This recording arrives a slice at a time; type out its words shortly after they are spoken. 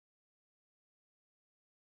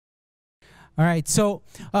All right. So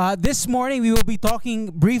this morning we will be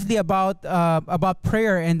talking briefly about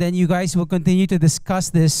prayer, and then you guys will continue to discuss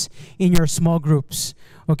this in your small groups.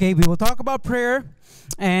 Okay. We will talk about prayer,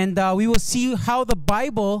 and we will see how the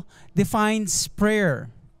Bible defines prayer.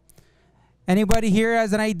 Anybody here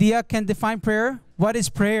has an idea can define prayer? What is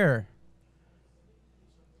prayer?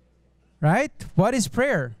 Right? What is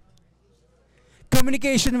prayer?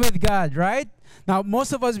 Communication with God, right? Now,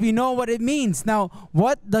 most of us, we know what it means. Now,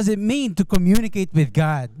 what does it mean to communicate with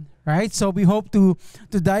God, right? So we hope to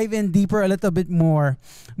dive in deeper a little bit more.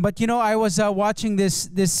 But, you know, I was watching this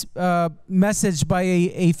message by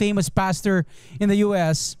a famous pastor in the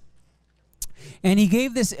U.S., and he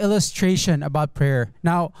gave this illustration about prayer.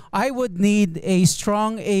 Now, I would need a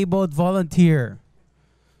strong-abled volunteer.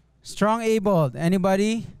 Strong-abled.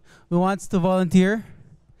 Anybody who wants to volunteer?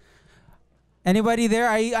 Anybody there?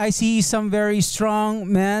 I see some very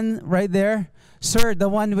strong men right there. Sir, the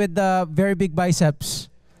one with the very big biceps.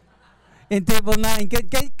 In table 9.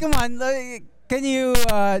 Come on, can you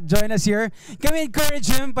join us here? Can we encourage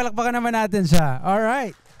him? Palakpakan naman natin siya. All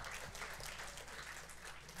right.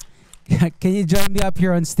 Can you join me up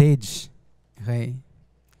here on stage? Okay.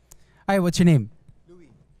 Hi, what's your name?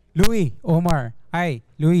 Louis. Louis, Omar. Hi,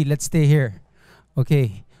 Louis, let's stay here.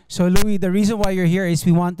 Okay. So, Louis, the reason why you're here is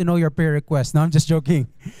we want to know your prayer request. No, I'm just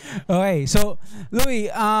joking. Okay, so, Louis,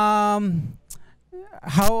 how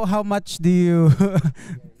much do you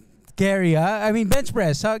carry? I mean, bench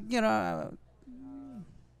press, you know.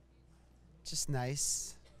 Just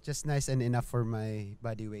nice and enough for my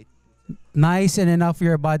body weight. Nice and enough for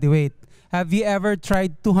your body weight. Have you ever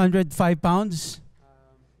tried 205 pounds?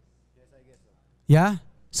 Yes, I guess so. Yeah?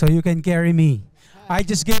 So you can carry me. I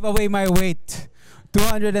just gave away my weight.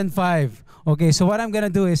 205. Okay, so what I'm going to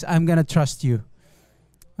do is I'm going to trust you.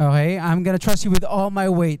 Okay? I'm going to trust you with all my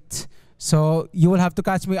weight. So you will have to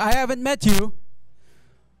catch me. I haven't met you,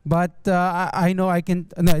 but I know I can.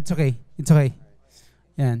 No, it's okay. It's okay.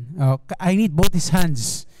 Yan. I need both his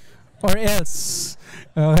hands or else.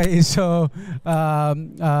 Okay, so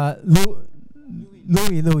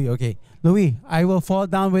Louis, okay. Louis, I will fall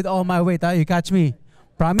down with all my weight. You catch me?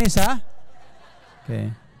 Promise, huh?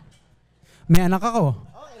 Okay. May anak ako.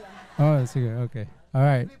 Oh, sige, okay. All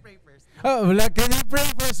right. Can we pray first? Oh, can you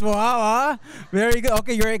pray first? Wow, huh? Very good.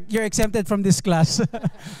 Okay, you're exempted from this class.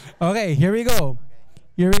 Okay, here we go.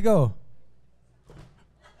 Here we go.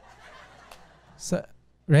 So,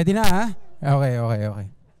 ready na, huh? Okay.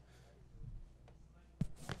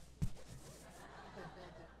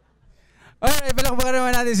 Alright, palakpakan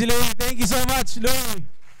naman natin si Louis. Thank you so much, Louis.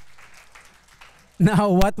 Now,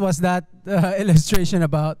 what was that illustration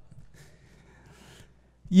about?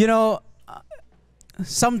 You know,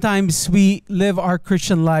 sometimes we live our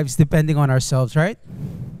Christian lives depending on ourselves, right?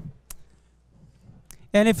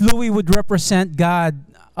 And if Louis would represent God,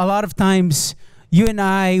 a lot of times you and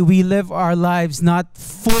I, we live our lives not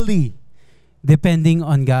fully depending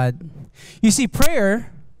on God. You see, prayer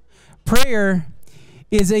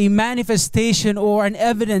is a manifestation or an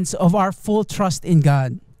evidence of our full trust in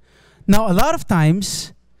God. Now, a lot of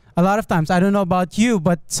times, I don't know about you,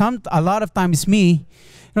 but a lot of times me,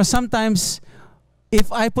 you know, sometimes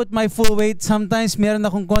if I put my full weight, sometimes meron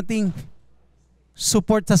akong konting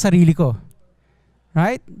support sa sarili ko.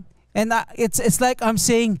 Right? And it's like I'm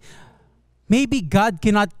saying, maybe God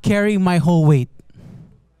cannot carry my whole weight.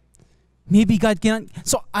 Maybe God cannot.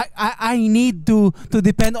 So I need to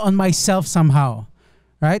depend on myself somehow.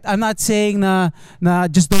 Right? I'm not saying na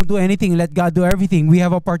just don't do anything, let God do everything. We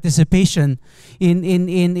have a participation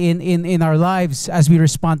in our lives as we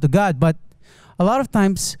respond to God. But a lot of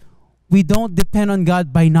times we don't depend on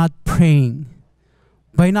God by not praying,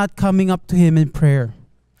 by not coming up to Him in prayer.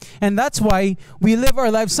 And that's why we live our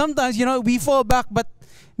lives. Sometimes, you know, we fall back, but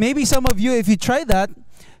maybe some of you, if you try that,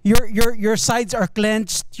 your sides are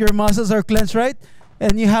clenched, your muscles are clenched, right?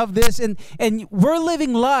 And you have this, and we're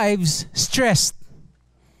living lives stressed.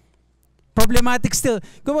 Problematic still.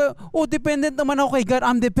 Oh, dependent naman ako kay God.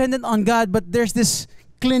 I'm dependent on God, but there's this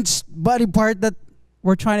clenched body part that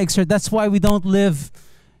we're trying to exert. That's why we don't live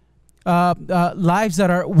lives that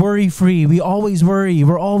are worry-free. We always worry.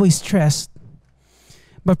 We're always stressed.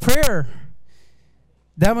 But prayer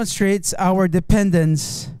demonstrates our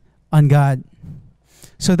dependence on God.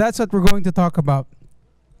 So that's what we're going to talk about.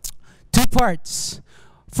 2 parts.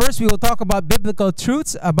 First, we will talk about biblical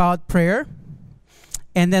truths about prayer.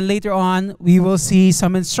 And then later on, we will see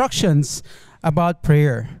some instructions about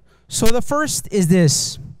prayer. So the first is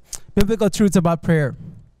this. Biblical truths about prayer.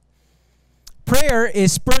 Prayer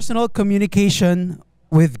is personal communication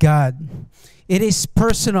with God. It is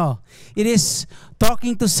personal. It is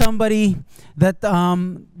talking to somebody that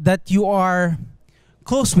you are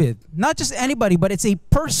close with. Not just anybody, but it's a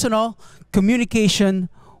personal communication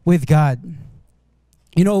with God.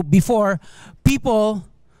 You know, before, people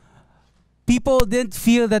didn't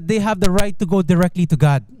feel that they have the right to go directly to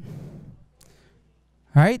God.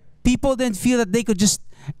 Right? People didn't feel that they could just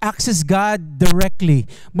access God directly.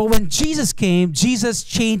 But when Jesus came, Jesus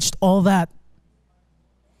changed all that.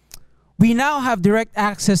 We now have direct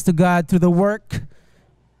access to God through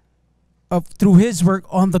through His work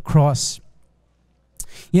on the cross.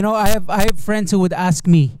 You know, I have friends who would ask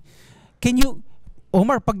me, "Can you,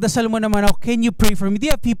 Omar, pagdasal mo naman ako, can you pray for me?" Do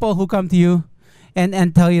you have people who come to you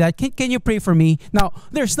and tell you that? Can you pray for me? Now,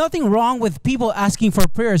 there's nothing wrong with people asking for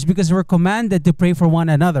prayers because we're commanded to pray for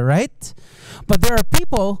one another, right? But there are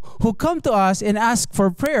people who come to us and ask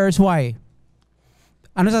for prayers. Why?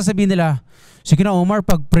 Ano sasabihin nila? Sige na, Omar,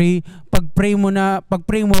 pag-pray mo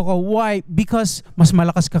ako. Why? Because mas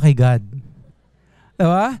malakas ka kay God.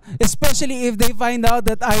 Diba? Especially if they find out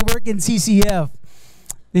that I work in CCF.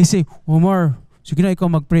 They say, Omar, sige na ikaw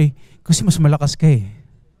mag-pray kasi mas malakas ka eh.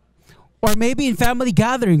 Or maybe in family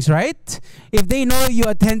gatherings, right? If they know you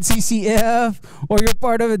attend CCF or you're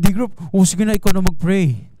part of a D group, oh, sige na ikaw na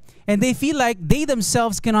mag-pray. And they feel like they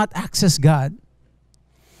themselves cannot access God.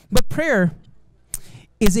 But prayer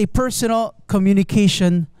is a personal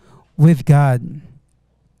communication with God.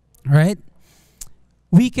 Right?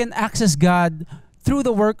 We can access God through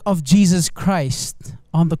the work of Jesus Christ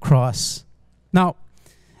on the cross. Now,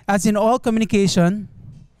 as in all communication,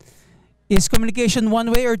 is communication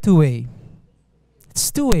one way or two way?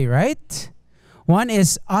 It's two way, right? One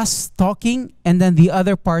is us talking and then the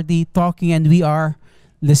other party talking and we are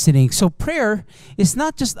listening. So prayer is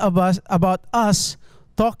not just about us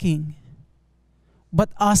talking, but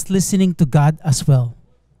us listening to God as well.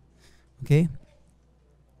 Okay?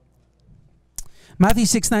 Matthew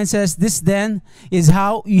 6:9 says, "This then is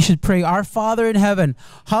how you should pray. Our Father in heaven,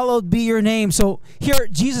 hallowed be your name." So here,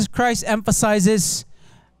 Jesus Christ emphasizes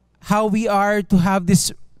how we are to have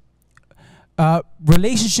this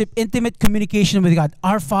relationship, intimate communication with God.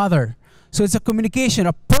 Our Father. So it's a communication,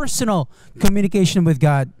 a personal communication with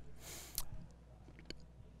God.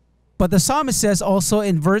 But the psalmist says also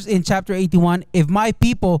in chapter 81, "If my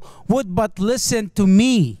people would but listen to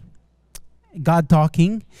me," God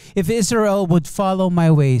talking, "if Israel would follow my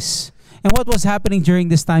ways." And what was happening during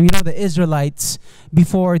this time? You know, the Israelites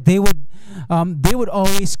before they would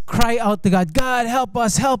always cry out to God, "God, help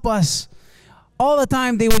us, help us." All the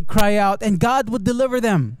time they would cry out and God would deliver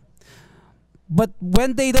them. But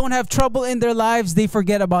when they don't have trouble in their lives, they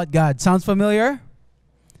forget about God. Sounds familiar?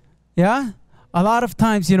 Yeah? A lot of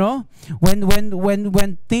times, you know,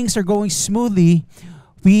 when things are going smoothly,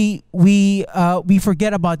 we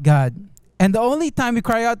forget about God. And the only time we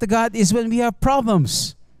cry out to God is when we have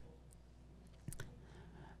problems.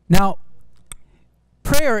 Now,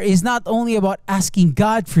 prayer is not only about asking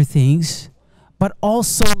God for things, but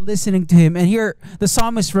also listening to Him. And here, the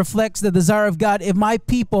psalmist reflects the desire of God. If my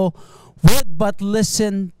people would but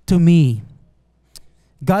listen to me,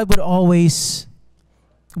 God would always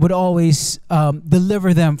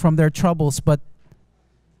deliver them from their troubles, but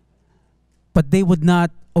they would not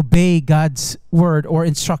obey God's word or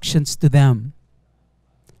instructions to them.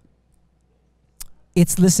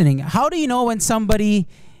 It's listening. How do you know when somebody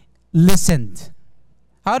listened?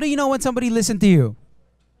 How do you know when somebody listened to you?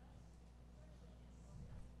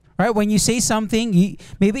 Right? When you say something,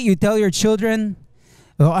 maybe you tell your children,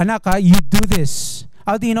 "Oh, anak, you do this."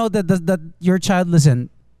 How do you know that your child listened?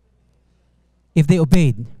 If they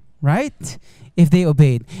obeyed, right? If they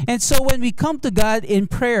obeyed. And so when we come to God in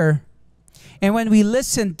prayer, and when we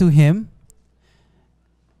listen to Him,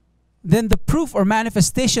 then the proof or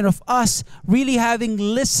manifestation of us really having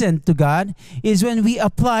listened to God is when we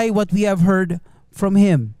apply what we have heard from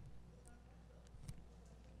Him.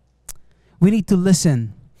 We need to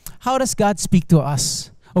listen. How does God speak to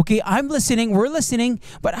us? Okay, I'm listening, we're listening,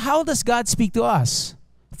 but how does God speak to us?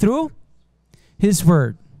 Through His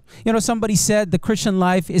Word. You know, somebody said the Christian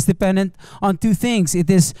life is dependent on two things.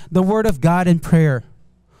 It is the Word of God and prayer.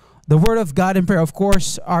 The Word of God and prayer. Of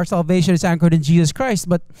course, our salvation is anchored in Jesus Christ,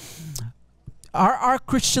 but our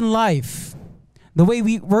Christian life, the way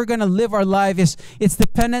we're going to live our life it's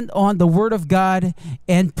dependent on the Word of God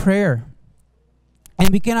and prayer. And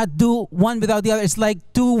we cannot do one without the other. It's like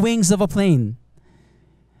two wings of a plane.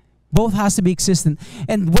 Both has to be existent.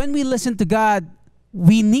 And when we listen to God,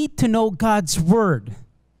 we need to know God's Word,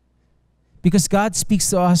 because God speaks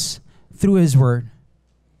to us through His Word.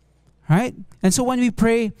 Right? And so when we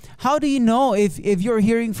pray, how do you know if you're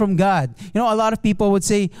hearing from God? A lot of people would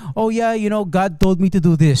say, oh yeah, God told me to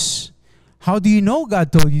do this. How do you know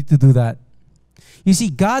God told you to do that? You see,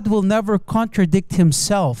 God will never contradict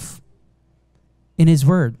himself in his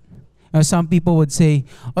word. Some people would say,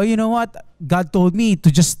 oh, you know what? God told me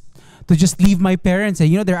to just leave my parents.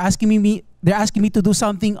 And they're asking me to do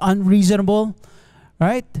something unreasonable.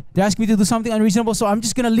 Right? They're asking me to do something unreasonable, so I'm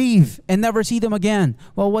just going to leave and never see them again.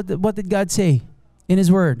 Well, what did God say in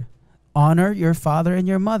his word? Honor your father and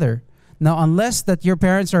your mother. Now, unless that your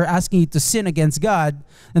parents are asking you to sin against God,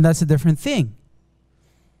 then that's a different thing.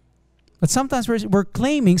 But sometimes we're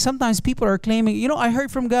claiming, sometimes people are claiming, I heard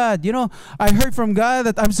from God. I heard from God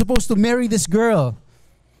that I'm supposed to marry this girl.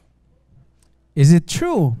 Is it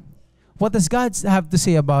true? What does God have to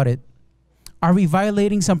say about it? Are we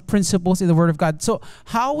violating some principles in the Word of God? So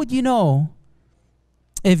how would you know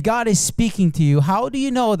if God is speaking to you? How do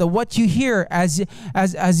you know that what you hear as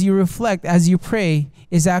you reflect, as you pray,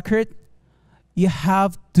 is accurate? You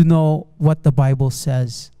have to know what the Bible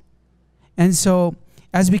says. And so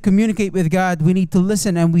as we communicate with God, we need to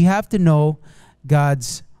listen and we have to know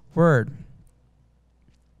God's Word.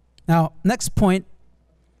 Now, next point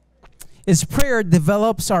is prayer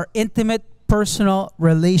develops our intimate personal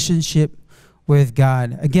relationship with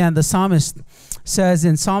God. Again, the psalmist says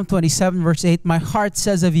in Psalm 27 verse 8, my heart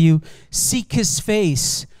says of you, seek his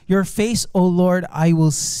face. Your face, O Lord, I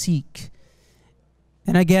will seek.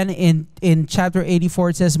 And again, in chapter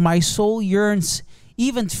 84, it says, my soul yearns,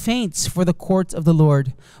 even faints for the courts of the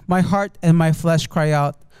Lord. My heart and my flesh cry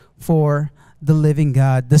out for the living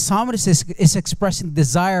God. The psalmist is expressing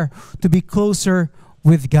desire to be closer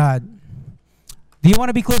with God. Do you want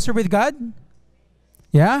to be closer with God?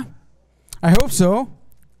 Yeah? I hope so.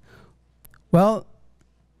 Well,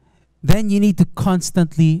 then you need to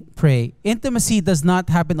constantly pray. Intimacy does not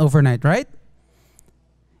happen overnight, right?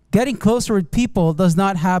 Getting closer with people does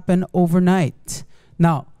not happen overnight.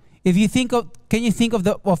 Now, if you think of, can you think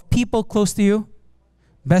of people close to you?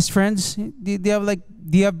 Best friends? Do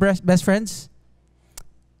you have best friends?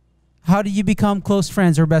 How do you become close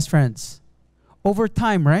friends or best friends? Over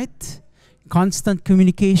time, right? Constant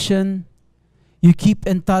communication. You keep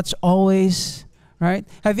in touch always, right?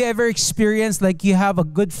 Have you ever experienced like you have a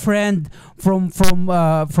good friend from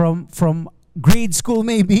grade school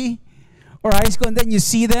maybe, or high school, and then you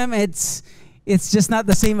see them, it's just not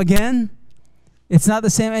the same again. It's not the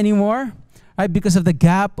same anymore, right? Because of the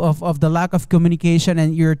gap of the lack of communication,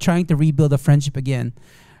 and you're trying to rebuild a friendship again,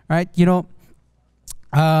 right?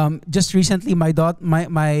 Just recently,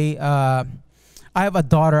 I have a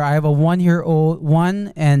daughter. I have a 1 year old,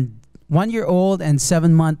 1 year old and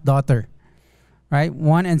 7-month daughter, right?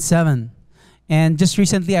 1 and 7. And just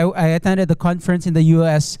recently, I attended a conference in the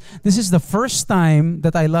U.S. This is the first time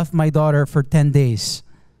that I left my daughter for 10 days.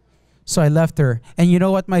 So I left her. And you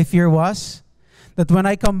know what my fear was? That when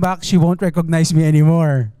I come back, she won't recognize me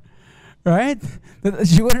anymore, right? That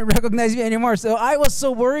she wouldn't recognize me anymore. So I was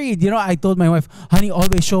so worried. I told my wife, honey,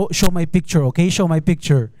 always show my picture, okay? Show my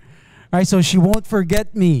picture, right? So she won't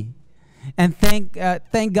forget me. And thank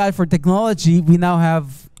God for technology. We now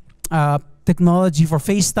have technology for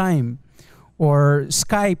FaceTime or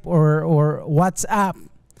Skype or WhatsApp,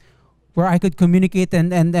 where I could communicate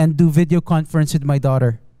and do video conference with my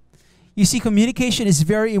daughter. You see, communication is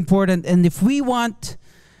very important. And if we want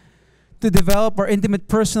to develop our intimate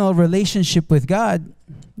personal relationship with God,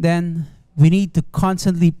 then we need to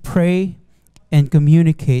constantly pray and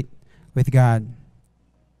communicate with God.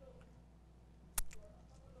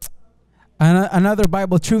 Another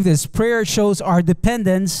Bible truth is prayer shows our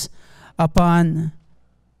dependence upon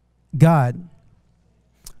God.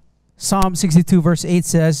 Psalm 62 verse 8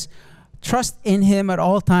 says, trust in him at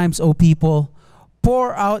all times, O people.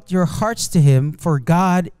 Pour out your hearts to him, for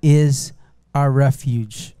God is our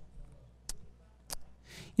refuge.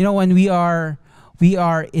 When we are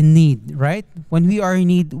in need, right? When we are in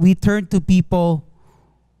need, we turn to people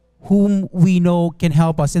whom we know can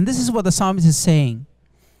help us. And this is what the psalmist is saying.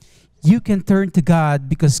 You can turn to God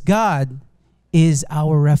because God is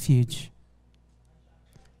our refuge.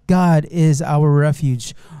 God is our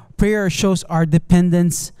refuge. Prayer shows our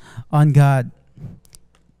dependence on God.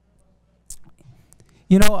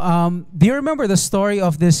 Do you remember the story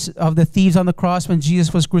of the thieves on the cross when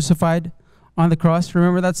Jesus was crucified on the cross?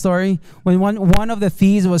 Remember that story? When one of the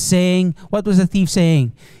thieves was saying, what was the thief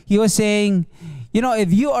saying? He was saying,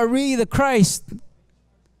 if you are really the Christ,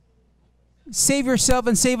 save yourself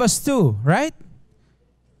and save us too, right?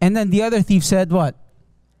 And then the other thief said what?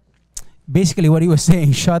 Basically what he was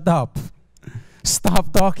saying, shut up.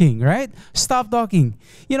 Stop talking, right? Stop talking.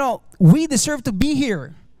 We deserve to be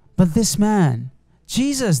here, But this man,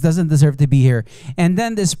 Jesus, doesn't deserve to be here. And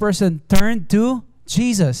then this person turned to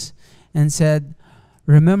Jesus and said,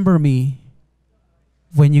 remember me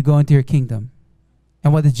when you go into your kingdom.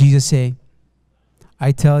 And what did Jesus say?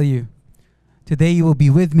 I tell you, today you will be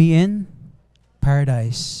with me in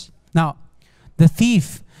paradise. Now, the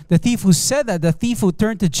thief who said that, the thief who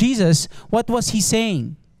turned to Jesus, what was he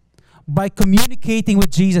saying? By communicating with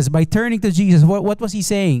Jesus, by turning to Jesus, what was he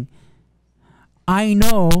saying? I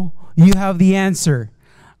know you have the answer.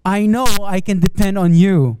 I know I can depend on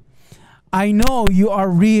you. I know you are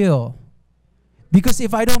real. Because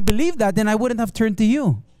if I don't believe that, then I wouldn't have turned to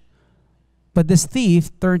you. But this thief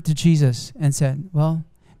turned to Jesus and said, well,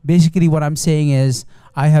 basically what I'm saying is,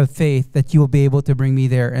 I have faith that you will be able to bring me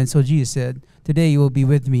there. And so Jesus said, today you will be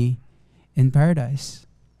with me in paradise.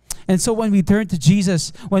 And so when we turn to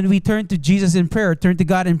Jesus, in prayer, turn to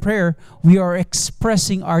God in prayer, we are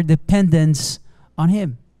expressing our dependence on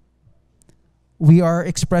Him. We are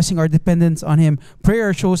expressing our dependence on Him.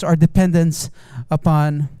 Prayer shows our dependence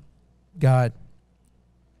upon God.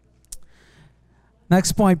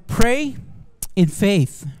 Next point, pray in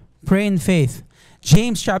faith. Pray in faith.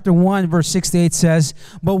 James chapter 1 verse 6 to 8 says,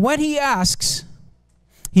 but when he asks,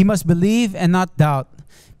 he must believe and not doubt,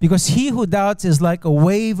 because he who doubts is like a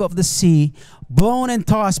wave of the sea, blown and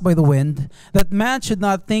tossed by the wind. That man should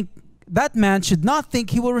not think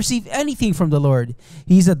he will receive anything from the Lord.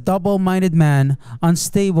 He's a double-minded man,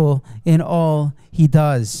 unstable in all he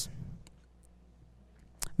does.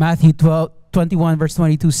 Matthew 21 verse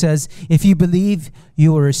 22 says, if you believe,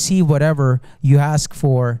 you will receive whatever you ask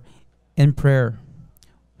for in prayer.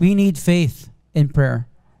 We need faith in prayer.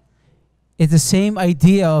 It's the same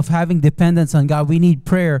idea of having dependence on God. We need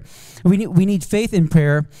prayer. We need faith in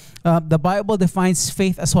prayer. The Bible defines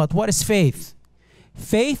faith as what? What is faith?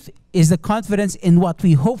 Faith is the confidence in what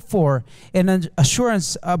we hope for and an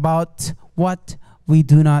assurance about what we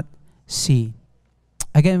do not see.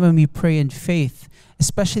 Again, when we pray in faith,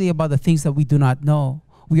 especially about the things that we do not know,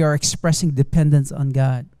 we are expressing dependence on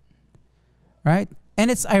God. Right? And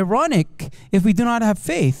it's ironic if we do not have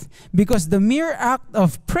faith, because the mere act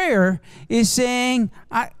of prayer is saying,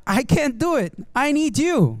 I can't do it. I need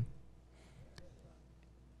you.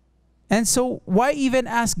 And so why even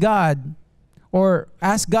ask God or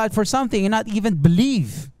ask God for something and not even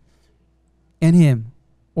believe in Him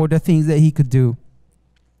or the things that He could do?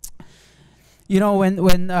 You know,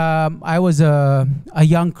 when I was a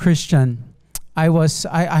young Christian, I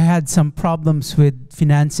had some problems with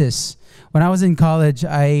finances. When I was in college,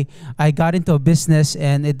 I got into a business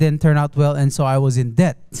and it didn't turn out well, and so I was in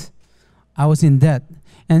debt.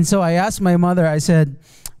 And so I asked my mother, I said,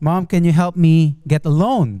 Mom, can you help me get a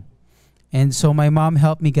loan? And so my mom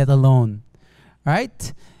helped me get a loan,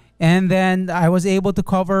 right? And then I was able to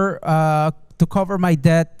cover my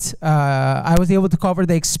debt. I was able to cover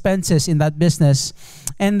the expenses in that business.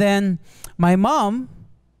 And then my mom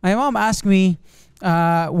asked me,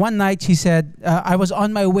 one night she said, I was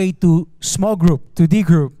on my way to small group, to D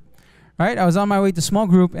group, right? I was on my way to small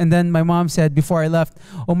group, and then my mom said before I left,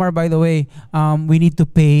 Omar, by the way, we need to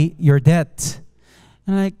pay your debt.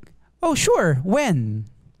 And I'm like, oh, sure, when?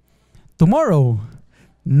 Tomorrow.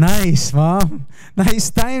 Nice, Mom.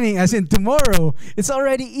 Nice timing, as in tomorrow. It's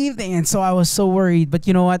already evening, and so I was so worried. But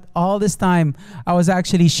you know what? All this time, I was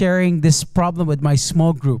actually sharing this problem with my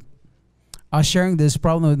small group. And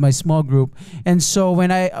so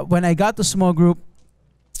when I got to small group,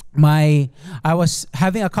 I was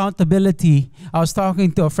having accountability. I was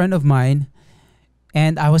talking to a friend of mine,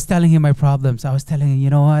 and I was telling him my problems. I was telling him, you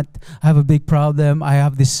know what? I have a big problem. I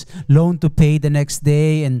have this loan to pay the next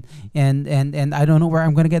day, and I don't know where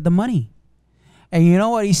I'm going to get the money. And you know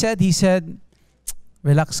what he said? He said,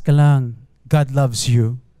 relax ka lang. God loves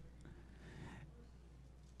you.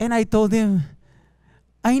 And I told him,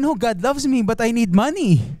 I know God loves me, but I need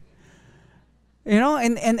money. You know,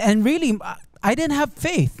 and really, I didn't have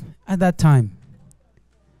faith at that time.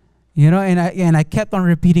 You know, and I kept on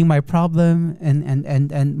repeating my problem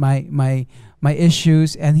and my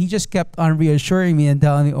issues, and he just kept on reassuring me and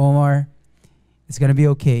telling me, Omar, it's gonna be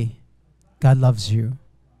okay. God loves you.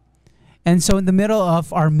 And so in the middle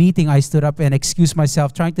of our meeting, I stood up and excused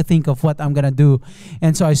myself, trying to think of what I'm gonna do.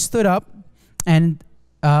 And so I stood up and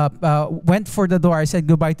went for the door. I said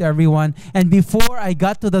goodbye to everyone. And before I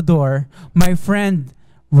got to the door, my friend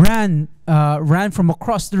ran from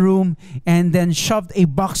across the room and then shoved a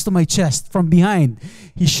box to my chest from behind.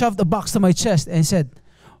 He shoved a box to my chest and said,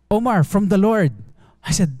 Omar, from the Lord.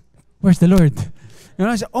 I said, where's the Lord? You know,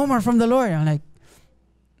 I said, Omar, from the Lord. I'm like,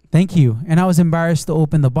 thank you. And I was embarrassed to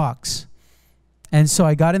open the box. And so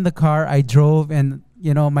I got in the car, I drove, and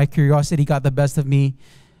you know, my curiosity got the best of me.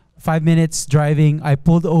 5 minutes driving, I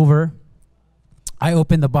pulled over. I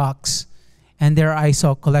opened the box, and there I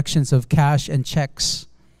saw collections of cash and checks.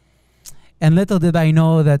 And little did I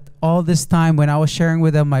know that all this time when I was sharing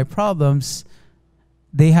with them my problems,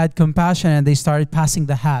 they had compassion and they started passing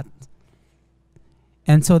the hat.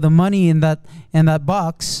 And so the money in that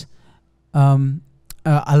box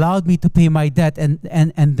allowed me to pay my debt and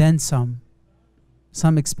then some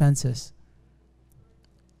expenses.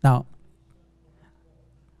 Now,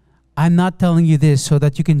 I'm not telling you this so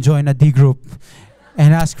that you can join a D group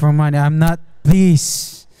and ask for money. I'm not,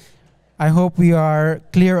 please. I hope we are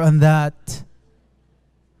clear on that.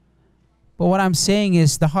 But what I'm saying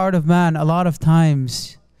is the heart of man a lot of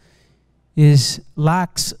times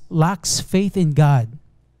lacks faith in God.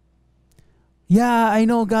 Yeah, I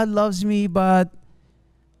know God loves me, but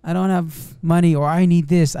I don't have money, or I need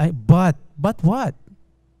this. But what?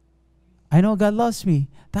 I know God loves me.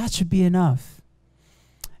 That should be enough.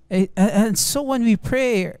 And so when we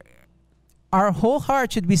pray, our whole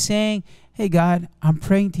heart should be saying, hey God, I'm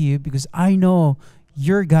praying to you because I know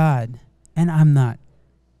you're God and I'm not.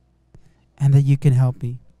 And that you can help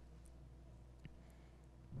me.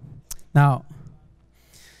 Now,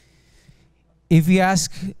 if we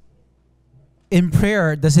ask in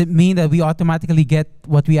prayer, does it mean that we automatically get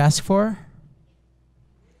what we ask for?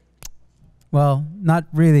 Well, not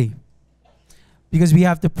really. Because we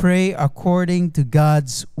have to pray according to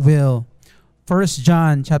God's will. 1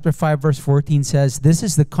 John chapter 5 verse 14 says, this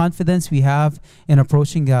is the confidence we have in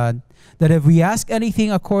approaching God, that if we ask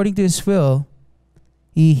anything according to His will,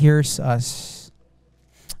 He hears us.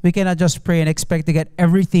 We cannot just pray and expect to get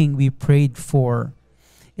everything we prayed for.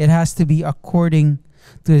 It has to be according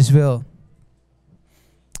to His will.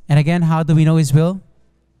 And again, how do we know His will?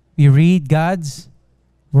 We read God's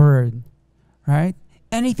Word, right?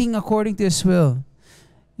 Anything according to His will.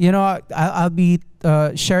 You know, I'll be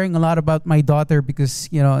sharing a lot about my daughter because,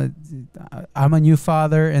 you know, I'm a new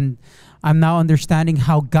father and I'm now understanding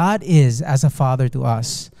how God is as a father to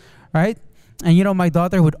us, right? And, you know, my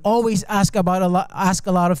daughter would always ask a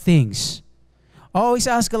lot of things. Always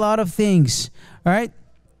ask a lot of things, right?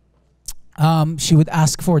 She would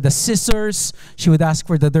ask for the scissors. She would ask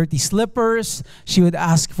for the dirty slippers. She would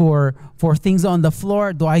ask for things on the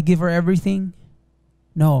floor. Do I give her everything?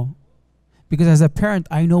 No. Because as a parent,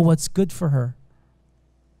 I know what's good for her.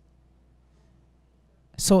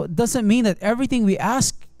 So it doesn't mean that everything we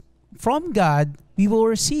ask from God, we will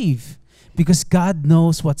receive. Because God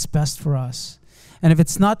knows what's best for us. And if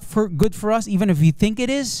it's not good for us, even if we think it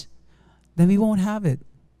is, then we won't have it.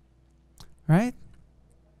 Right?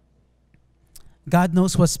 God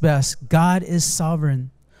knows what's best. God is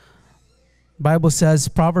sovereign. Bible says,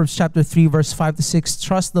 Proverbs chapter 3, verse 5 to 6,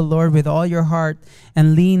 trust the Lord with all your heart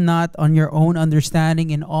and lean not on your own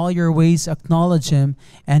understanding. In all your ways acknowledge Him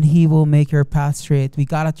and He will make your path straight. We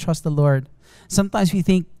got to trust the Lord. Sometimes we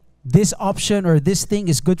think this option or this thing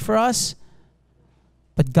is good for us,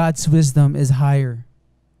 but God's wisdom is higher.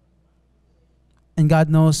 And God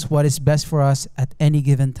knows what is best for us at any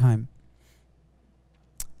given time.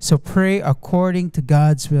 So pray according to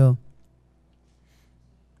God's will.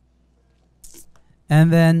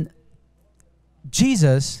 And then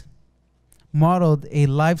Jesus modeled a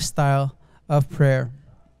lifestyle of prayer.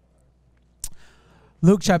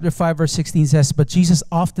 Luke chapter 5 verse 16 says, but Jesus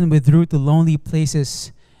often withdrew to lonely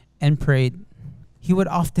places and prayed. He would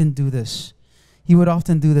often do this. He would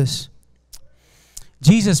often do this.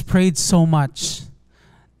 Jesus prayed so much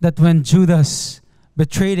that when Judas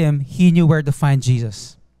betrayed Him, he knew where to find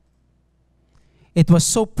Jesus. It was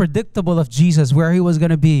so predictable of Jesus where He was going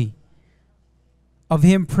to be, of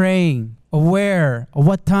Him praying, of where, of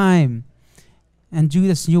what time. And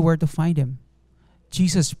Judas knew where to find Him.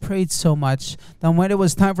 Jesus prayed so much that when it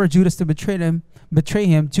was time for Judas to betray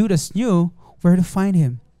him, Judas knew where to find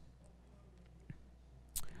Him.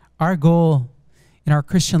 Our goal in our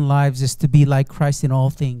Christian lives is to be like Christ in all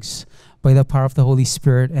things by the power of the Holy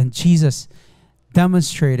Spirit. And Jesus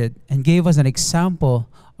demonstrated and gave us an example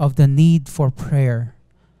of the need for prayer.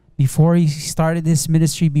 Before He started His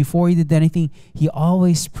ministry, before He did anything, He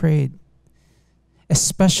always prayed.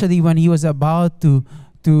 Especially when He was about to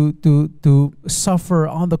suffer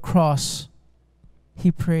on the cross,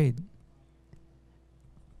 He prayed.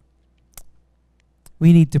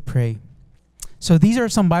 We need to pray. So these are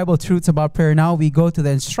some Bible truths about prayer. Now we go to the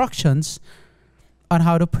instructions on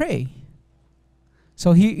how to pray.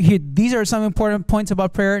 So these are some important points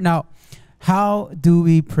about prayer. Now, how do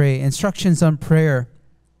we pray? Instructions on prayer.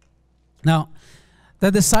 Now, the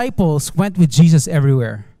disciples went with Jesus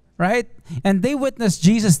everywhere, right? And they witnessed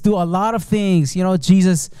Jesus do a lot of things. You know,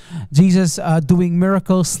 Jesus doing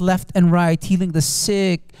miracles left and right, healing the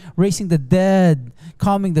sick, raising the dead,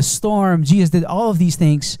 calming the storm. Jesus did all of these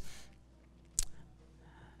things.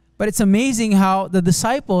 But it's amazing how the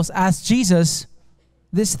disciples asked Jesus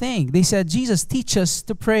this thing. They said, Jesus, teach us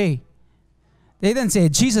to pray. They didn't say,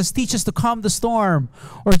 Jesus, teach us to calm the storm.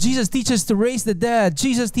 Or Jesus, teach us to raise the dead.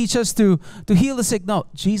 Jesus, teach us to heal the sick. No,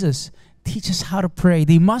 Jesus, teach us how to pray.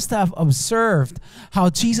 They must have observed how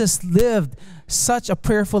Jesus lived such a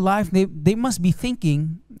prayerful life. They must be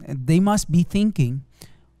thinking,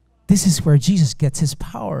 this is where Jesus gets his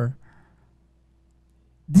power.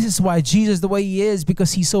 This is why Jesus the way he is,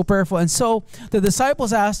 because he's so prayerful. And so the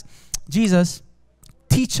disciples asked, Jesus,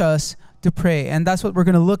 teach us to pray. And that's what we're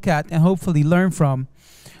going to look at and hopefully learn from.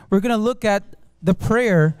 We're going to look at the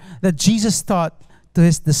prayer that Jesus taught to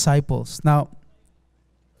his disciples. Now,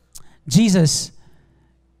 Jesus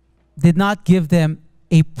did not give them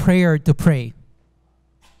a prayer to pray.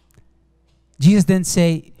 Jesus didn't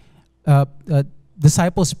say,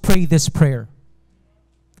 disciples, pray this prayer.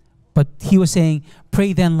 But he was saying,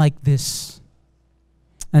 pray then like this.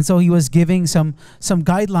 And so he was giving some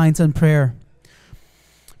guidelines on prayer.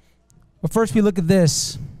 But first we look at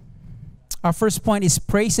this. Our first point is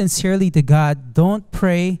pray sincerely to God. Don't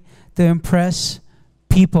pray to impress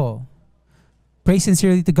people. Pray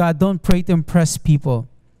sincerely to God. Don't pray to impress people.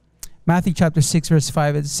 Matthew chapter 6 verse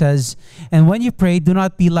 5, it says, and when you pray, do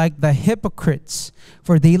not be like the hypocrites,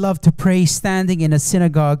 for they love to pray standing in the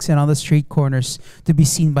synagogues and on the street corners to be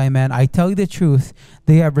seen by men. I tell you the truth,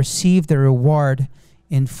 they have received their reward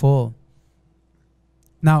in full.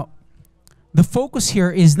 Now, the focus here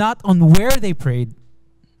is not on where they prayed.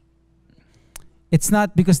 It's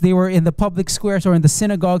not because they were in the public squares or in the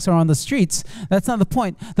synagogues or on the streets. That's not the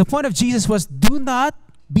point. The point of Jesus was, do not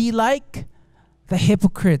be like the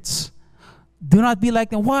hypocrites. Do not be like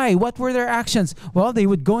them. Why? What were their actions? Well, they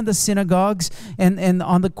would go in the synagogues and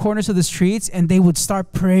on the corners of the streets and they would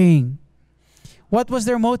start praying. What was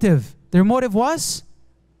their motive? Their motive was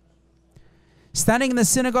standing in the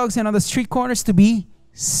synagogues and on the street corners to be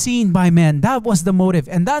seen by men. That was the motive.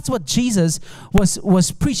 And that's what Jesus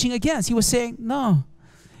was preaching against. He was saying, no,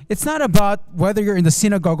 it's not about whether you're in the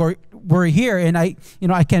synagogue or we're here and I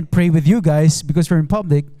can't pray with you guys because we're in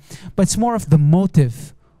public, but it's more of the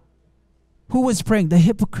motive. Who was praying? The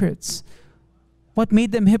hypocrites. What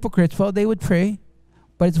made them hypocrites? Well, they would pray,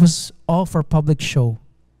 but it was all for public show.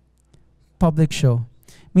 Public show.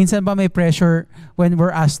 Minsan ba may pressure when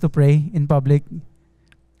we're asked to pray in public?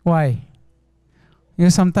 Why? You know,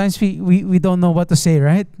 sometimes we don't know what to say,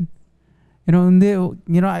 right? I don't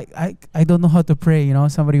know how to pray,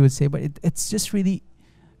 somebody would say, but it's just really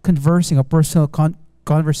conversing, a personal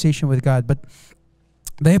conversation with God. But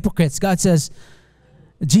the hypocrites,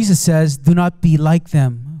 Jesus says, do not be like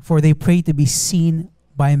them, for they pray to be seen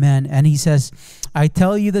by men. And he says, I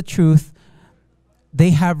tell you the truth,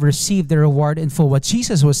 they have received their reward in full. What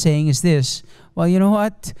Jesus was saying is this, well, you know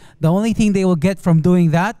what? The only thing they will get from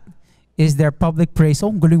doing that is their public praise.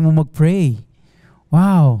 Oh, galing mo mag-pray.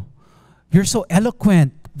 Wow. You're so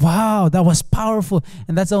eloquent. Wow, that was powerful.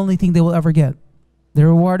 And that's the only thing they will ever get. The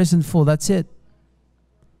reward is in full. That's it.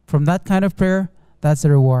 From that kind of prayer, that's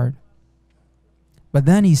the reward. But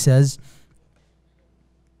then he says,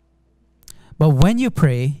 but when you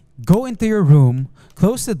pray, go into your room,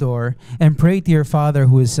 close the door, and pray to your Father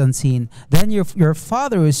who is unseen. Then your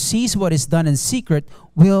Father who sees what is done in secret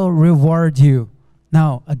will reward you.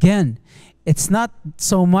 Now, again, it's not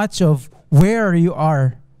so much of where you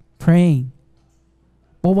are praying,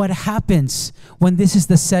 but what happens when this is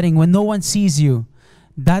the setting, when no one sees you.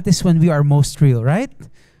 That is when we are most real, right?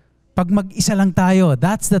 Pag mag-isa lang tayo,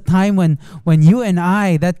 that's the time when you and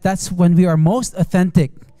I, that's when we are most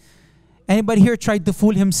authentic. Anybody here tried to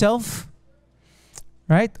fool himself?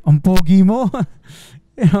 Right? Ang pogi mo.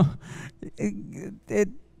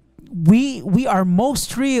 We are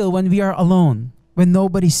most real when we are alone, when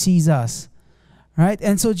nobody sees us. Right?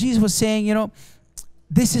 And so Jesus was saying,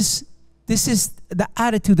 this is the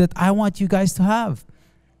attitude that I want you guys to have.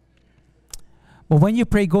 But when you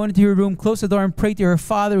pray, go into your room, close the door, and pray to your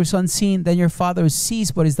Father who is unseen. Then your Father who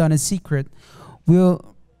sees what is done in secret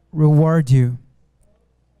will reward you.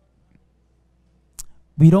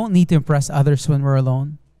 We don't need to impress others when we're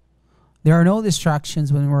alone. There are no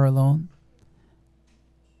distractions when we're alone.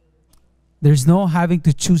 There's no having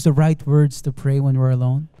to choose the right words to pray when we're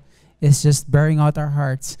alone. It's just bearing out our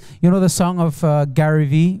hearts. You know the song of Gary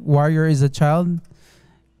V, Warrior is a Child?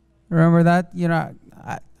 Remember that?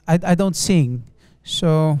 I don't sing.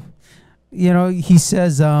 So, he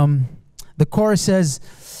says, the chorus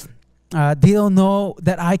says, They don't know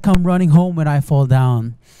that I come running home when I fall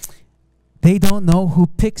down. They don't know who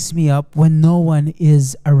picks me up when no one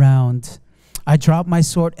is around. I drop my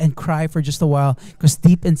sword and cry for just a while, because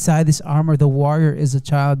deep inside this armor, the warrior is a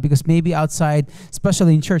child. Because maybe outside,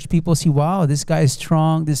 especially in church, people see, wow, this guy is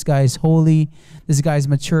strong, this guy is holy, this guy is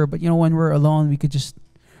mature. But when we're alone, we could just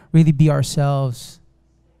really be ourselves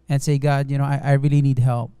and say, God, I really need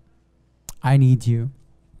help. I need you.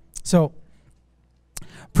 So,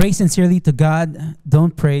 pray sincerely to God.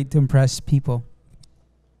 Don't pray to impress people.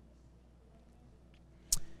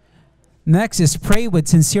 Next is pray with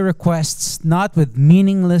sincere requests, not with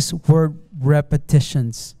meaningless word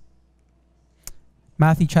repetitions.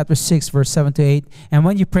 Matthew chapter 6, verse 7 to 8. And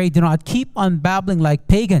when you pray, do not keep on babbling like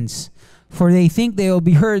pagans, for they think they will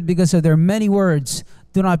be heard because of their many words.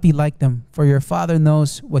 Do not be like them, for your Father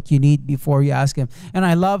knows what you need before you ask Him. And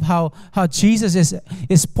I love how Jesus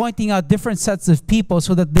is pointing out different sets of people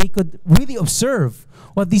so that they could really observe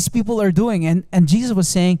what these people are doing. And Jesus was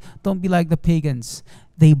saying, don't be like the pagans.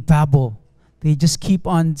 They babble. They just keep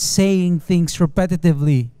on saying things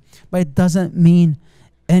repetitively, but it doesn't mean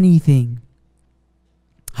anything.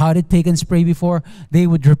 How did pagans pray before? They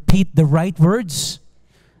would repeat the right words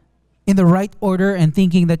in the right order and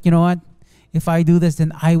thinking that, if I do this,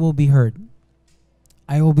 then I will be heard.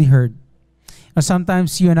 I will be heard. Now,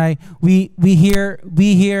 sometimes you and I, we hear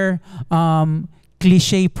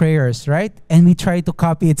cliche prayers, right? And we try to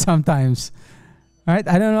copy it sometimes. Right?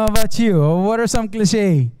 I don't know about you. What are some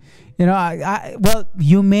cliche? Well,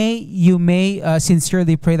 you may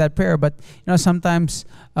sincerely pray that prayer, but sometimes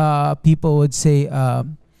people would say,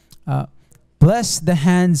 "Bless the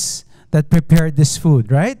hands that prepared this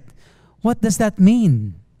food." Right? What does that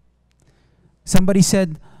mean? Somebody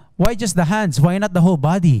said, "Why just the hands? Why not the whole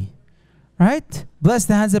body?" Right? Bless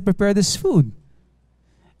the hands that prepare this food.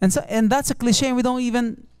 And that's a cliche. And we don't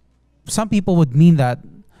even. Some people would mean that,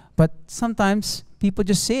 but sometimes people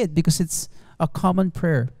just say it because it's a common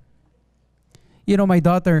prayer. My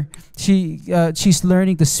daughter, she's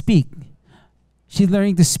learning to speak. She's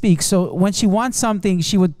learning to speak. So when she wants something,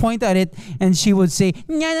 she would point at it and she would say,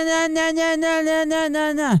 na na na na na na na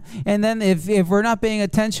na na. And then if we're not paying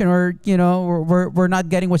attention, or we're not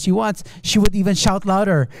getting what she wants, she would even shout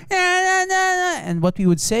louder. Na, na, na, na. And what I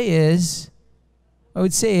would say is,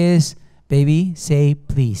 baby, say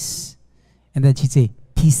please. And then she'd say,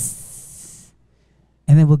 peace.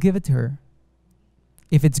 And then we'll give it to her.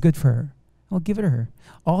 If it's good for her, we'll give it to her.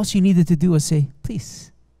 All she needed to do was say,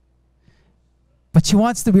 please. But she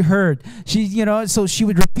wants to be heard. So she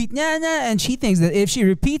would repeat, nah, nah, and she thinks that if she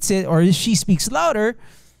repeats it or if she speaks louder,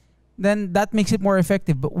 then that makes it more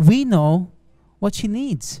effective. But we know what she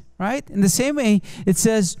needs, right? In the same way, it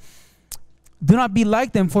says, do not be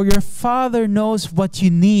like them, for your Father knows what you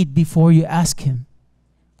need before you ask Him.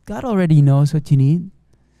 God already knows what you need.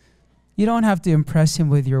 You don't have to impress Him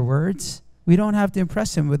with your words. We don't have to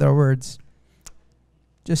impress Him with our words.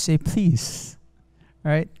 Just say, please,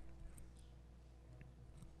 right?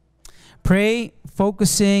 Pray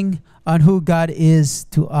focusing on who God is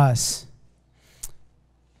to us.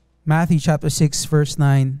 Matthew chapter 6, verse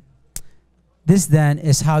 9. This then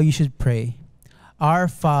is how you should pray. Our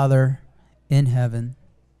Father in heaven.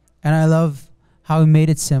 And I love how He made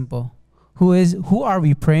it simple. Who are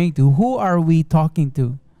we praying to? Who are we talking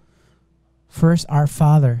to? First, our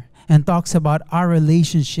Father. And talks about our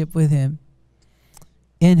relationship with Him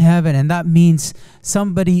in heaven. And that means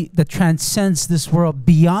somebody that transcends this world,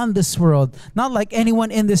 beyond this world, not like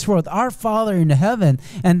anyone in this world, our Father in heaven.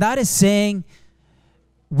 And that is saying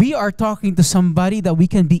we are talking to somebody that we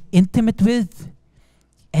can be intimate with,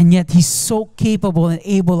 and yet He's so capable and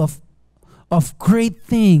able of great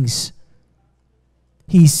things.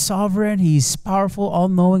 He's sovereign, He's powerful,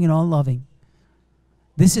 all-knowing, and all-loving.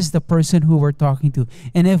 This is the person who we're talking to.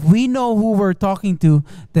 And if we know who we're talking to,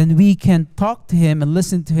 then we can talk to Him and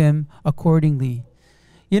listen to Him accordingly.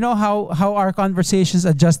 You know how our conversations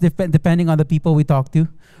adjust depending on the people we talk to,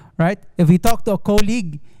 right? If we talk to a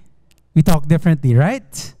colleague, we talk differently,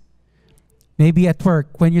 right? Maybe at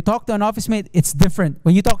work. When you talk to an office mate, it's different.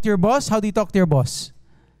 When you talk to your boss, how do you talk to your boss?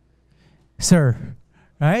 Sir,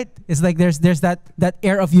 right? It's like there's that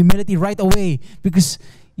air of humility right away because,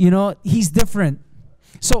 he's different.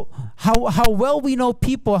 So how well we know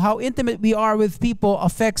people, how intimate we are with people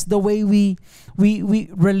affects the way we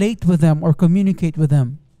relate with them or communicate with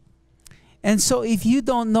them. And so if you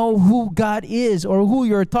don't know who God is or who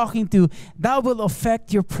you're talking to, that will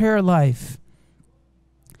affect your prayer life.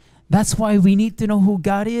 That's why we need to know who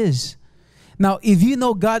God is. Now, if you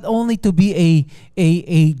know God only to be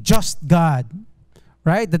a just God,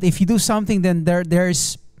 right? That if you do something, then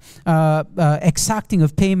there's exacting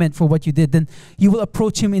of payment for what you did, then you will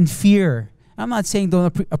approach him in fear. I'm not saying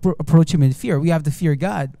don't approach him in fear. We have to fear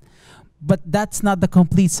God. But that's not the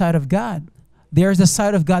complete side of God. There's a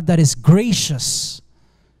side of God that is gracious.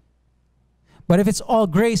 But if it's all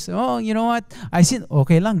grace, oh, you know what? I sin,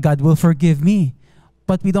 okay lang, God will forgive me.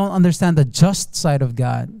 But we don't understand the just side of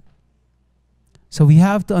God. So we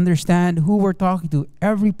have to understand who we're talking to,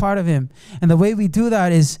 every part of him. And the way we do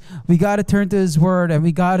that is we got to turn to his word and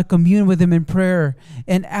we got to commune with him in prayer.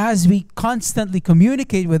 And as we constantly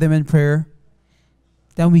communicate with him in prayer,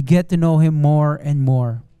 then we get to know him more and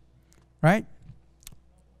more. Right?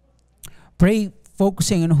 Pray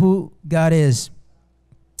focusing on who God is.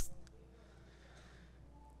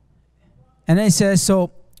 And then it says,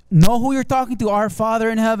 so know who you're talking to, our Father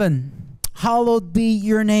in heaven. Hallowed be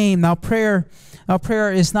your name. Now prayer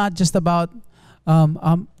is not just about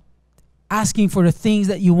asking for the things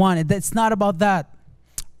that you want. It's not about that.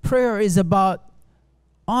 Prayer is about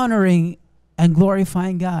honoring and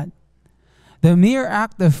glorifying God. The mere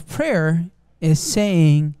act of prayer is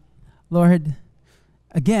saying, Lord,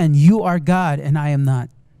 again, you are God and I am not.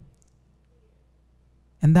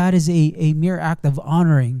 And that is a mere act of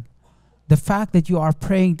honoring. The fact that you are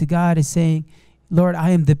praying to God is saying, Lord,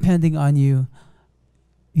 I am depending on you.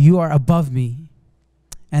 You are above me.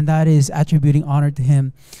 And that is attributing honor to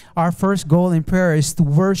him. Our first goal in prayer is to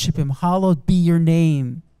worship him. Hallowed be your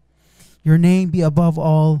name. Your name be above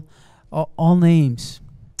all names.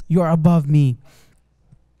 You are above me.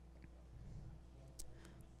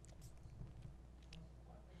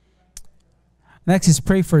 Next is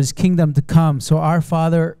pray for his kingdom to come. So our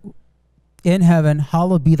Father in heaven,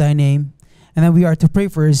 hallowed be thy name. And then we are to pray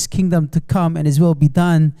for his kingdom to come and his will be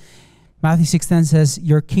done. Matthew 6:10 says,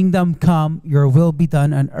 your kingdom come, your will be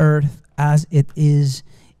done on earth as it is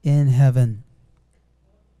in heaven.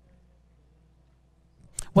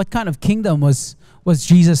 What kind of kingdom was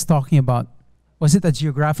Jesus talking about? Was it a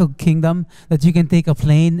geographical kingdom that you can take a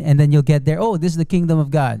plane and then you'll get there? Oh, this is the kingdom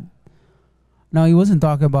of God. No, he wasn't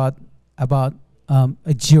talking about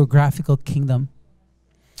a geographical kingdom.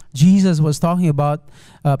 Jesus was talking about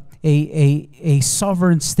a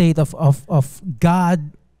sovereign state of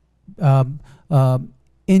God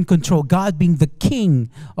in control, God being the king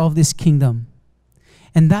of this kingdom.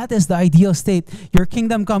 And that is the ideal state. Your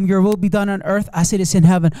kingdom come, your will be done on earth as it is in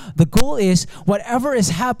heaven. The goal is whatever is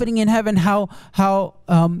happening in heaven, how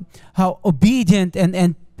obedient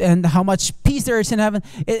and how much peace there is in heaven,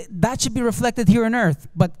 that should be reflected here on earth.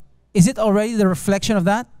 But is it already the reflection of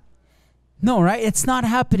that? No, right? It's not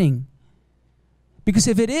happening. Because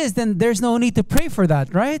if it is, then there's no need to pray for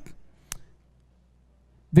that, right?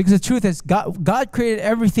 Because the truth is, God created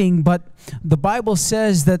everything, but the Bible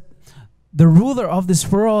says that the ruler of this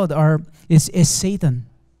world is Satan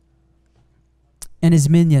and his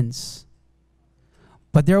minions.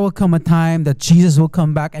 But there will come a time that Jesus will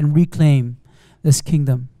come back and reclaim this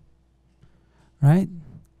kingdom. Right?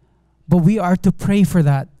 But we are to pray for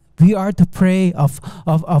that. We are to pray of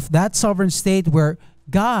that sovereign state where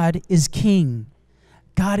God is king.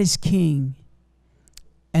 God is king.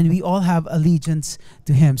 And we all have allegiance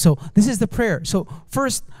to him. So this is the prayer. So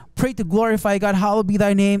first, pray to glorify God. Hallowed be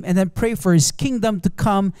thy name. And then pray for his kingdom to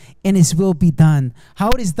come and his will be done. How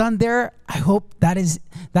it is done there, I hope that is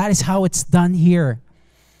how it's done here.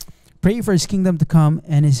 Pray for his kingdom to come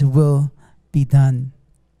and his will be done.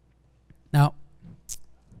 Now,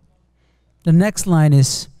 the next line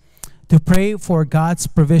is to pray for God's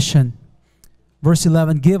provision. Verse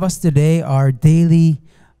 11, give us today our daily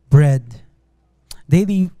bread.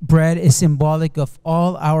 Daily bread is symbolic of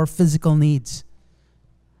all our physical needs,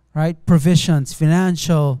 right? Provisions,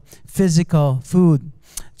 financial, physical, food.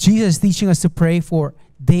 Jesus is teaching us to pray for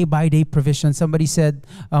day-by-day provision. Somebody said,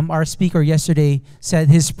 our speaker yesterday said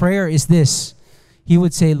his prayer is this. He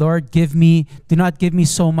would say, Lord, do not give me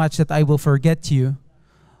so much that I will forget you,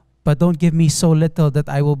 but don't give me so little that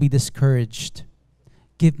I will be discouraged.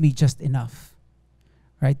 Give me just enough.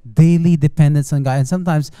 Right? Daily dependence on God. And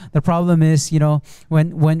sometimes the problem is,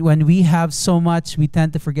 when we have so much, we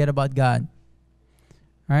tend to forget about God.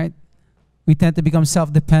 Right? We tend to become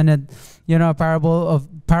self-dependent. A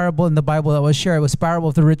parable in the Bible that was shared was parable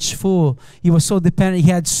of the rich fool. He was so dependent.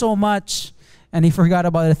 He had so much and he forgot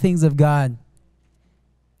about the things of God.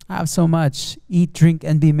 I have so much. Eat, drink,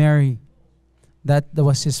 and be merry. That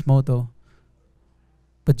was his motto.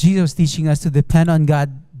 But Jesus was teaching us to depend on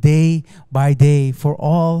God day by day for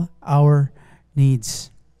all our needs.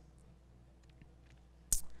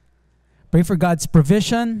 Pray for God's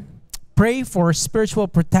provision. Pray for spiritual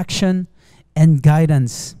protection and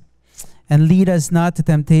guidance. And lead us not to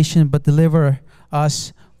temptation, but deliver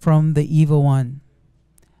us from the evil one.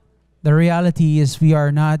 The reality is we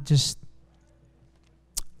are not just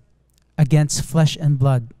against flesh and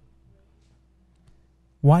blood.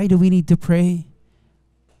 Why do we need to pray?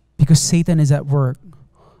 Because Satan is at work.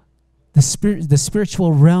 The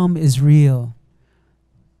spiritual realm is real.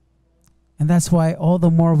 And that's why all the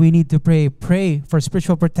more we need to pray. Pray for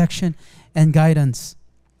spiritual protection and guidance.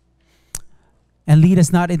 And lead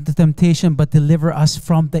us not into temptation, but deliver us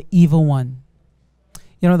from the evil one.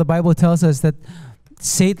 You know, the Bible tells us that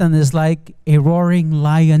Satan is like a roaring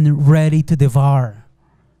lion ready to devour.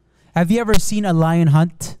 Have you ever seen a lion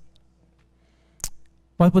hunt?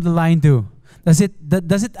 What would the lion do? Does it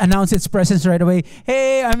announce its presence right away?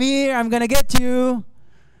 Hey, I'm here. I'm going to get you.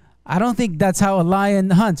 I don't think that's how a lion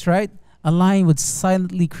hunts, right? A lion would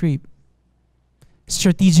silently creep.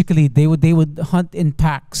 Strategically, they would hunt in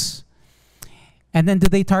packs. And then do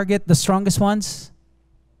they target the strongest ones?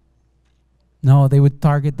 No, they would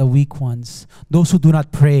target the weak ones. Those who do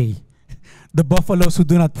not pray. The buffaloes who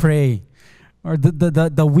do not pray. Or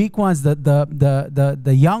the weak ones,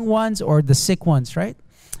 the young ones or the sick ones, right?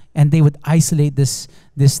 And they would isolate this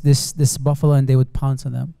buffalo and they would pounce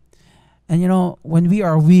on them. And you know, when we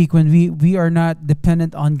are weak, when we are not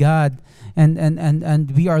dependent on God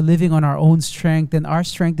and we are living on our own strength, then our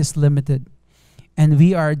strength is limited. And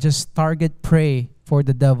we are just target prey for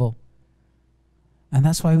the devil. And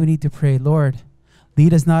that's why we need to pray, Lord,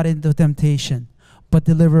 lead us not into temptation, but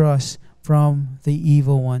deliver us from the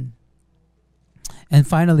evil one. And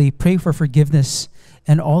finally, pray for forgiveness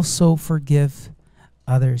and also forgive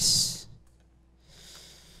others.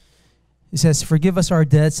 It says, forgive us our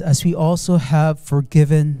debts as we also have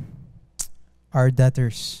forgiven our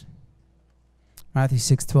debtors. Matthew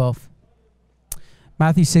 6:12.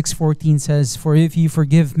 Matthew 6:14 says, for if you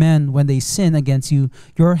forgive men when they sin against you,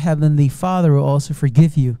 your heavenly Father will also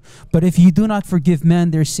forgive you. But if you do not forgive men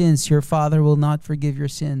their sins, your Father will not forgive your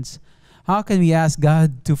sins. How can we ask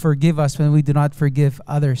God to forgive us when we do not forgive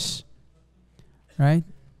others? Right?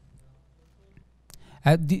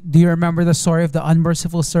 Do you remember the story of the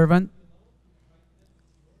unmerciful servant?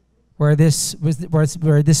 Where this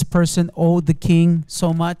person owed the king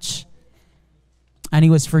so much, and he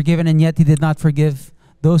was forgiven, and yet he did not forgive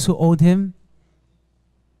those who owed him.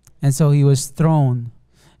 And so he was thrown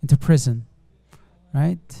into prison.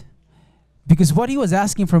 Right? Because what he was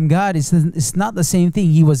asking from God is not the same thing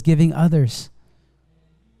he was giving others.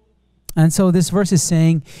 And so this verse is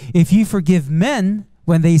saying, if you forgive men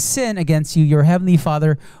when they sin against you, your heavenly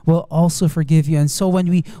Father will also forgive you. And so when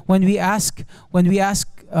we ask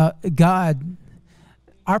God,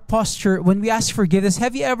 our posture, when we ask forgiveness,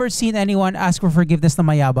 have you ever seen anyone ask for forgiveness na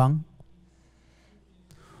mayabang?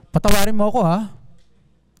 Patawarin mo ako, ha?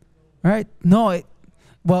 Right? No.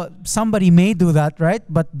 Well, somebody may do that, right?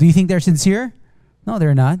 But do you think they're sincere? No,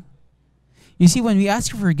 they're not. You see, when we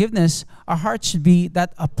ask for forgiveness, our heart should be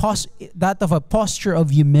that of a posture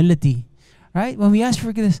of humility, right? When we ask for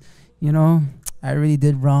forgiveness, you know, I really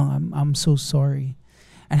did wrong. I'm so sorry.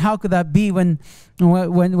 And how could that be when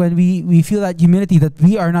we feel that humility that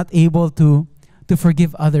we are not able to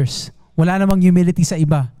forgive others? Wala namang humility sa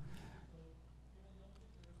iba.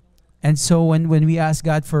 And so when we ask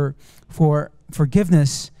God for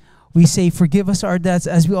forgiveness, we say, forgive us our debts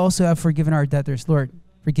as we also have forgiven our debtors. Lord,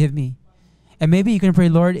 forgive me. And maybe you can pray,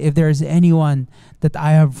 Lord, if there is anyone that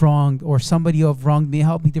I have wronged or somebody who have wronged me,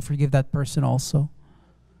 help me to forgive that person also.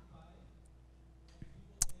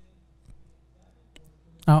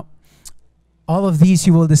 Now, all of these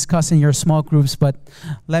you will discuss in your small groups, but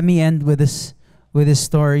let me end with this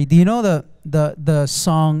story. Do you know the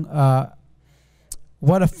song,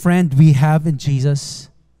 What a Friend We Have in Jesus?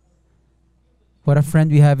 What a friend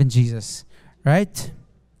we have in Jesus, right?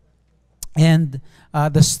 And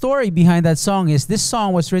the story behind that song is this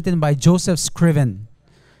song was written by Joseph Scriven.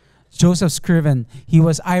 Joseph Scriven, he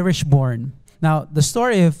was Irish born. Now, the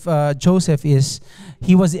story of Joseph is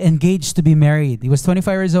he was engaged to be married. He was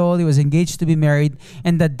 25 years old. He was engaged to be married.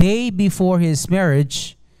 And the day before his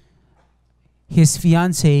marriage, his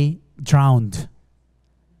fiancée drowned.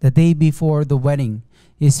 The day before the wedding,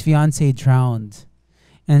 his fiancée drowned.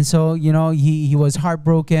 And so, you know, he was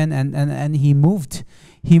heartbroken and he moved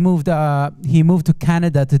to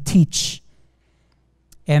Canada to teach.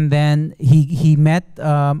 And then he met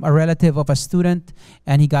a relative of a student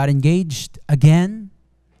and he got engaged again.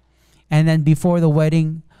 And then before the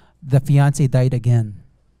wedding, the fiancé died again.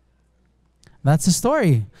 That's the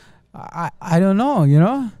story. I don't know, you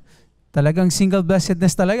know. Talagang single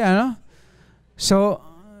blessedness talaga, no?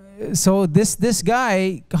 So this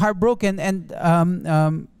guy, heartbroken and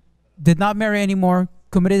did not marry anymore,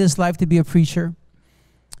 committed his life to be a preacher.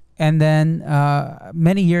 And then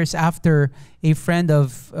many years after, a friend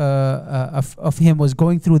of him was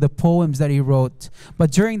going through the poems that he wrote.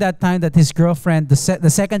 But during that time that his girlfriend, the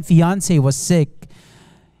second fiance, was sick,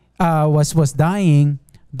 was dying,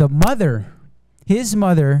 his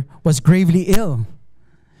mother was gravely ill.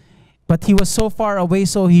 But he was so far away,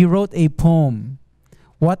 so he wrote a poem.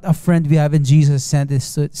 What a friend we have in Jesus, sent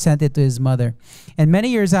it to his mother. And many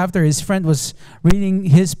years after, his friend was reading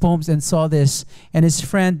his poems and saw this, and his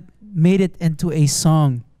friend made it into a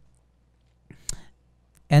song.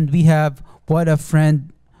 And we have, what a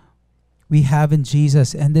friend we have in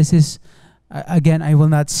Jesus. And this is, again, I will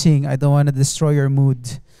not sing. I don't want to destroy your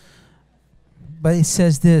mood. But it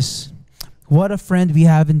says this: what a friend we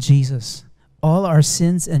have in Jesus, all our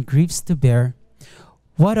sins and griefs to bear.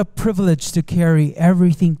 What a privilege to carry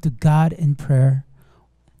everything to God in prayer.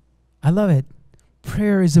 I love it.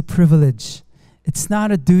 Prayer is a privilege. It's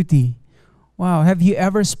not a duty. Wow, have you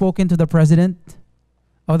ever spoken to the President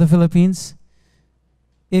of the Philippines?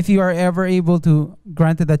 If you are ever able to,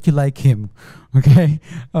 granted that you like him, okay?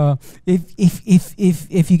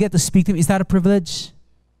 If you get to speak to him, is that a privilege?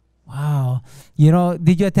 Wow. You know,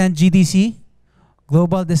 did you attend GDC,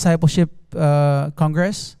 Global Discipleship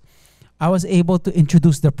Congress? I was able to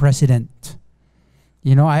introduce the President.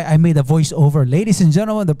 You know, I made a voiceover, ladies and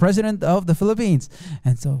gentlemen, the President of the Philippines.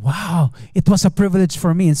 And so, wow, it was a privilege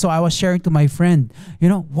for me. And so I was sharing to my friend, you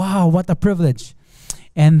know, wow, what a privilege.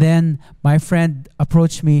 And then my friend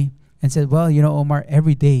approached me and said, well, you know, Omar,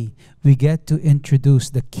 every day we get to introduce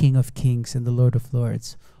the King of Kings and the Lord of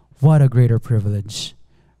Lords. What a greater privilege,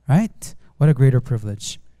 right? What a greater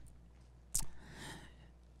privilege.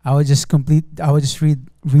 I would just read the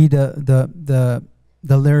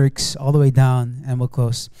lyrics all the way down, and we'll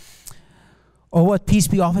close. Oh, what peace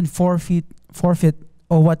we often forfeit.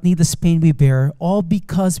 Oh, what needless pain we bear, all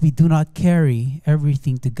because we do not carry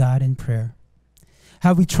everything to God in prayer.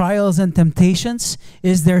 Have we trials and temptations?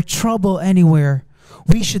 Is there trouble anywhere?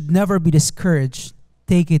 We should never be discouraged.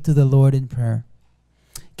 Take it to the Lord in prayer.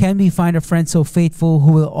 Can we find a friend so faithful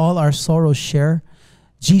who will all our sorrows share?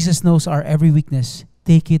 Jesus knows our every weakness.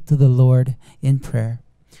 Take it to the Lord in prayer.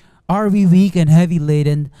 Are we weak and heavy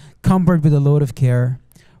laden, cumbered with a load of care?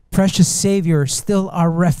 Precious Savior, still our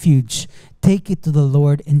refuge. Take it to the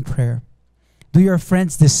Lord in prayer. Do your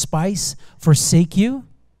friends despise, forsake you?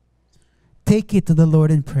 Take it to the Lord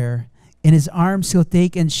in prayer. In His arms He'll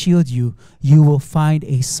take and shield you. You will find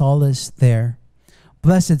a solace there.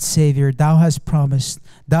 Blessed Savior, Thou hast promised,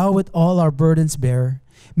 Thou with all our burdens bear.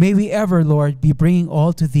 May we ever, Lord, be bringing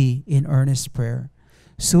all to Thee in earnest prayer.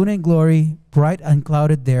 Soon in glory, bright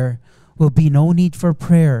unclouded there, will be no need for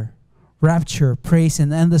prayer. Rapture, praise,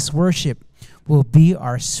 and endless worship will be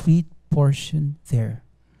our sweet portion there.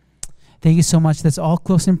 Thank you so much. Let's all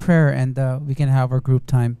close in prayer, and we can have our group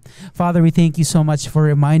time. Father, we thank you so much for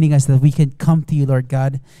reminding us that we can come to you, Lord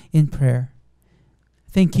God, in prayer.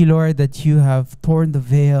 Thank you, Lord, that you have torn the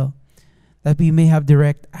veil, that we may have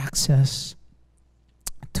direct access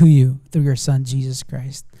to you through your Son, Jesus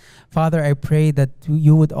Christ. Father, I pray that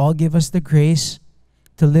you would all give us the grace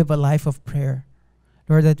to live a life of prayer.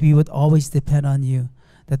 Lord, that we would always depend on you,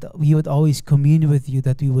 that we would always commune with you,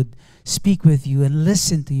 that we would speak with you and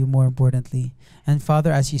listen to you, more importantly. And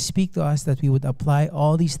Father, as you speak to us, that we would apply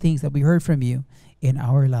all these things that we heard from you in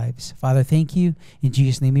our lives. Father, thank you. In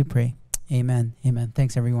Jesus' name we pray. Amen. Amen.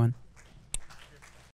 Thanks, everyone.